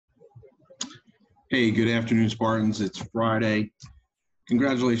Hey, good afternoon, Spartans. It's Friday.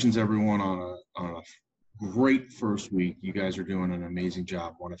 Congratulations, everyone, on a great first week. You guys are doing an amazing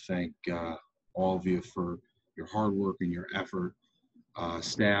job. I want to thank all of you for your hard work and your effort.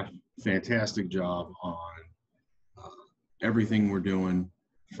 Staff, fantastic job on uh, everything we're doing,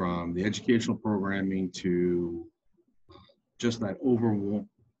 from the educational programming to just that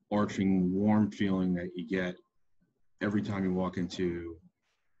overarching warm feeling that you get every time you walk into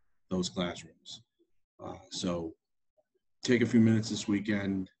those classrooms. So take a few minutes this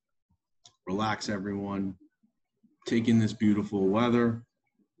weekend, relax everyone, take in this beautiful weather.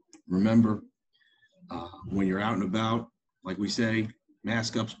 Remember, when you're out and about, like we say,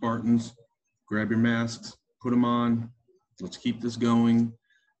 mask up, Spartans. Grab your masks, put them on. Let's keep this going.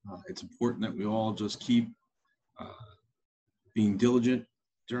 It's important that we all just keep being diligent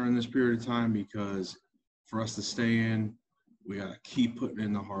during this period of time, because for us to stay in, we got to keep putting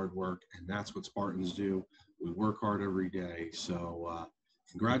in the hard work, and that's what Spartans do. We work hard every day. So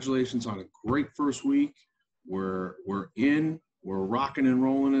congratulations on a great first week. We're rocking and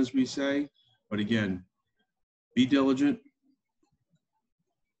rolling, as we say. But again, be diligent,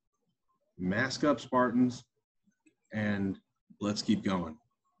 mask up, Spartans, and let's keep going.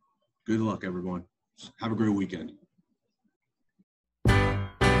 Good luck, everyone. Have a great weekend.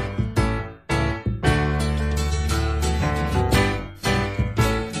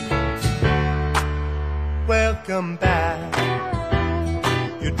 Welcome back.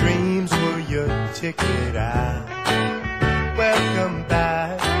 Your dreams were your ticket out. Welcome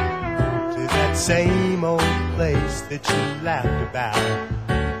back to that same old place that you laughed about.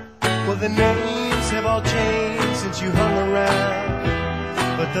 Well, the names have all changed since you hung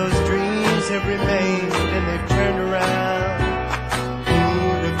around, but those dreams have remained and they've turned around.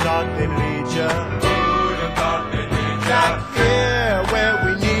 Who'd have thought they'd lead you? Who'd have thought they'd lead you? Back here where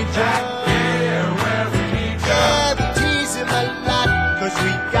we need you.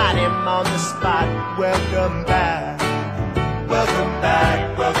 We got him on the spot. Welcome back. Welcome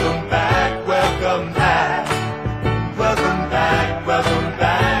back. Welcome back. Welcome back. Welcome back. Welcome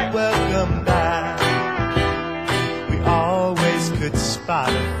back. Welcome back. We always could spot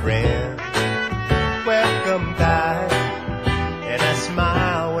a friend. Welcome back. And I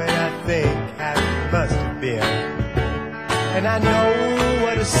smile when I think how it must have been. And I know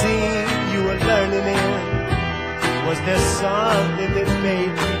what a scene you were learning in. Was there something that made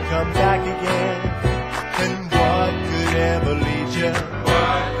you come back again? And what could ever lead you?